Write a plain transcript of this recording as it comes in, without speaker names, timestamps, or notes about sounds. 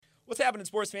happening,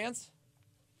 sports fans?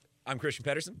 I'm Christian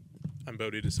Pedersen. I'm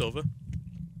Bodie De Silva.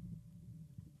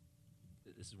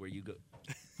 This is where you go.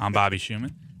 I'm Bobby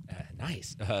Schumann.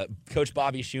 Nice. Coach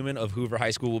Bobby Schumann of Hoover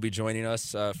High School will be joining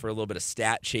us for a little bit of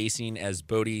stat chasing as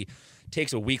Bodie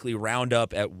takes a weekly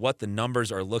roundup at what the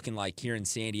numbers are looking like here in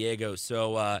San Diego.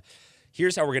 So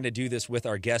here's how we're going to do this with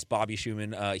our guest, Bobby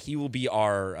Schumann. He will be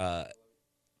our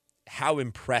how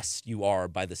impressed you are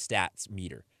by the stats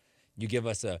meter. You give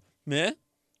us a meh,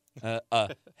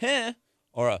 a heh,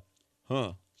 or a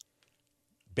huh,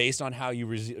 based on how you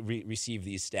receive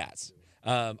these stats.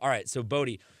 All right, so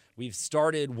Bodie, we've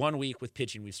started 1 week with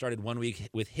pitching. We've started 1 week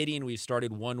with hitting. We've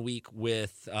started 1 week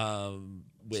with some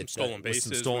stolen bases.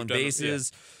 Some stolen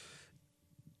bases.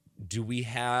 What do we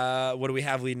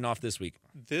have leading off this week?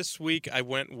 This week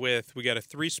we got a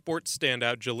 3-sport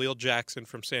standout, Jaleel Jackson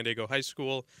from San Diego High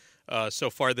School. So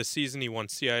far this season, he won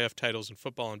CIF titles in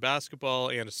football and basketball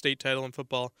and a state title in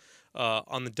football.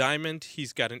 On the diamond,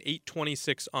 he's got an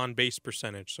 .826 on-base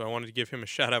percentage, so I wanted to give him a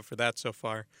shout-out for that so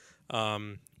far.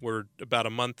 We're about a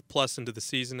month plus into the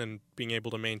season, and being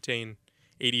able to maintain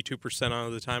 82%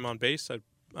 of the time on base,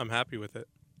 I'm happy with it.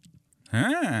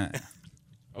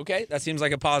 Okay, that seems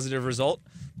like a positive result.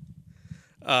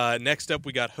 Next up,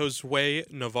 we got Josue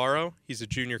Navarro. He's a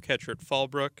junior catcher at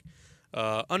Fallbrook.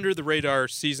 Under the radar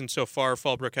season so far,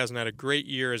 Fallbrook hasn't had a great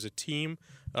year as a team,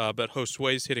 but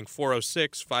Josue's hitting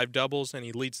 .406, 5 doubles, and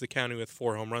he leads the county with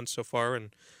 4 home runs so far.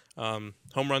 And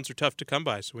home runs are tough to come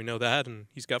by, so we know that, and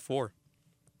he's got 4.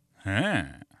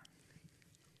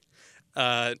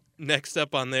 Next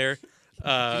up on there,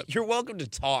 you're welcome to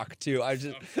talk too.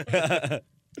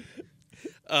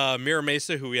 Mira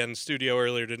Mesa, who we had in studio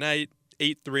earlier tonight,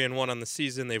 8-3-1 on the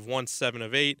season. They've won 7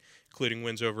 of 8, including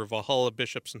wins over Valhalla,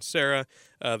 Bishops, and Sarah.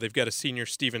 They've got a senior,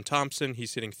 Stephen Thompson.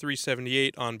 He's hitting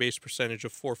 .378, on-base percentage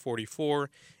of .444,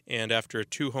 and after a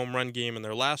 2-home-run game in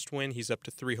their last win, he's up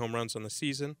to 3 home runs on the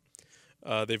season.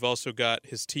 They've also got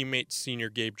his teammate, senior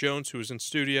Gabe Jones, who was in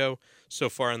studio so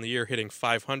far in the year, hitting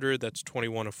 .500. That's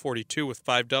 21 of 42 with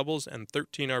 5 doubles and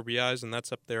 13 RBIs, and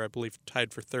that's up there, I believe,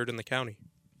 tied for 3rd in the county.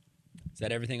 Is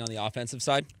that everything on the offensive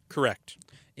side? Correct.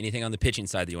 Anything on the pitching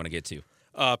side that you want to get to?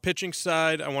 Pitching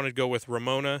side, I want to go with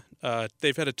Ramona.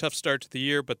 They've had a tough start to the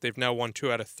year, but they've now won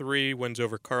 2 out of 3 wins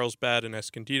over Carlsbad and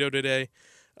Escondido today.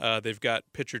 They've got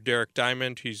pitcher Derek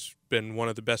Diamond. He's been one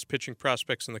of the best pitching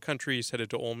prospects in the country. He's headed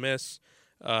to Ole Miss.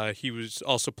 He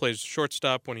also plays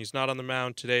shortstop when he's not on the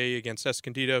mound. Today against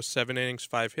Escondido, 7 innings,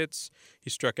 5 hits. He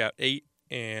struck out 8,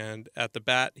 and at the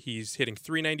bat, he's hitting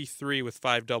 .393 with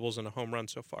 5 doubles and a home run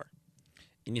so far.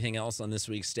 Anything else on this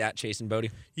week's stat chasing,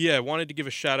 Bodie? Yeah, I wanted to give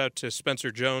a shout-out to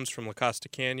Spencer Jones from La Costa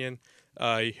Canyon.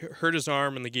 He hurt his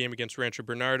arm in the game against Rancho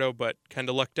Bernardo, but kind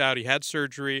of lucked out. He had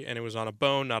surgery, and it was on a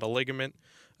bone, not a ligament.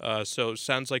 So it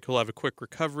sounds like he'll have a quick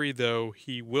recovery, though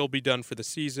he will be done for the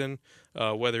season.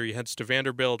 Whether he heads to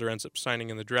Vanderbilt or ends up signing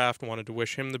in the draft, wanted to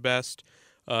wish him the best.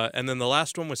 And then the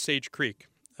last one was Sage Creek.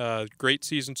 Great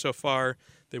season so far.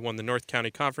 They won the North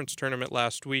County Conference Tournament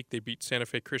last week. They beat Santa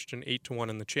Fe Christian 8-1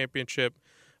 in the championship.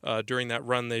 During that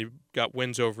run, they got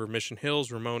wins over Mission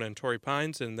Hills, Ramona, and Torrey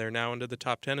Pines, and they're now into the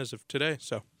top 10 as of today.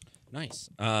 So, nice.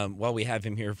 While we have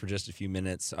him here for just a few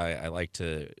minutes, I like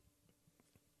to.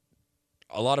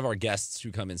 A lot of our guests who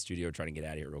come in studio are trying to get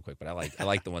out of here real quick, but I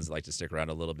like the ones that like to stick around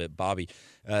a little bit. Bobby,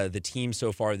 the team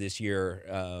so far this year.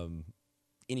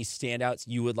 Any standouts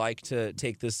you would like to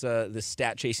take this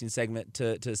stat chasing segment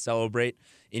to celebrate?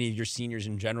 Any of your seniors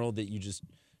in general that you just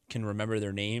can remember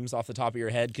their names off the top of your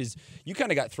head? Because you kind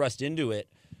of got thrust into it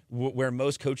where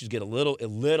most coaches get a little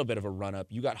bit of a run up.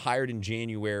 You got hired in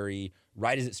January,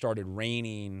 right as it started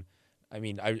raining. I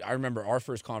mean, I remember our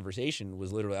first conversation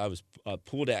was literally I was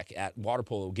pool deck at water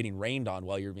polo getting rained on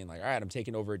while you were being like, all right, I'm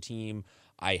taking over a team.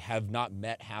 I have not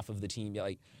met half of the team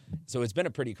yet. So it's been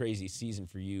a pretty crazy season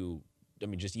for you. I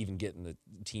mean, just even getting the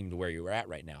team to where you're at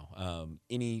right now.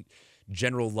 Any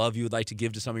general love you would like to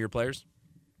give to some of your players?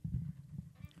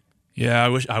 Yeah, I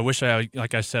wish I wish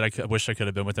I could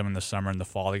have been with them in the summer and the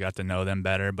fall. I got to know them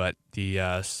better. But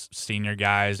the senior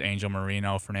guys, Angel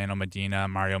Marino, Fernando Medina,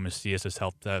 Mario Macias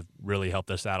really helped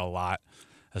us out a lot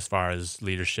as far as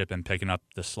leadership and picking up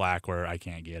the slack where I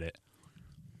can't get it.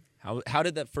 How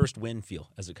did that first win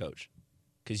feel as a coach?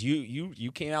 Because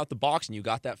you came out the box and you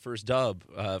got that first dub,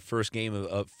 first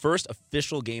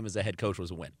official game as a head coach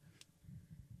was a win.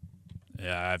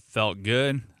 Yeah, it felt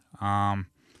good.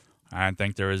 I didn't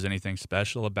think there was anything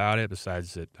special about it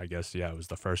besides that. I guess it was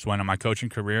the first win of my coaching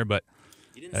career. But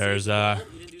you didn't you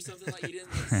didn't do something like you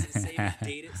didn't save it,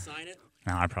 date it, sign it.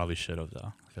 No, I probably should have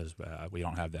though, because we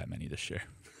don't have that many this year.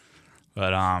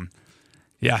 But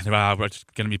Yeah, it's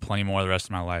going to be plenty more the rest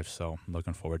of my life, so I'm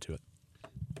looking forward to it.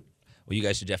 Well, you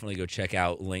guys should definitely go check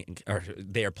out Lincoln. Or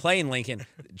they are playing Lincoln.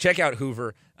 Check out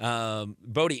Hoover.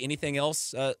 Bodie, anything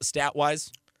else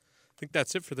stat-wise? I think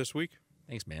that's it for this week.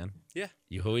 Thanks, man. Yeah.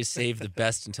 You always save the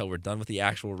best until we're done with the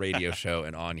actual radio show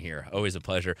and on here. Always a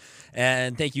pleasure.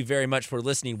 And thank you very much for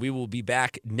listening. We will be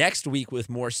back next week with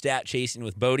more stat chasing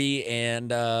with Bodie,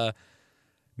 and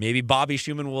maybe Bobby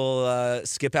Schumann will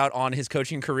skip out on his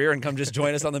coaching career and come just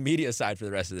join us on the media side for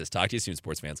the rest of this. Talk to you soon,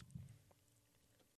 sports fans.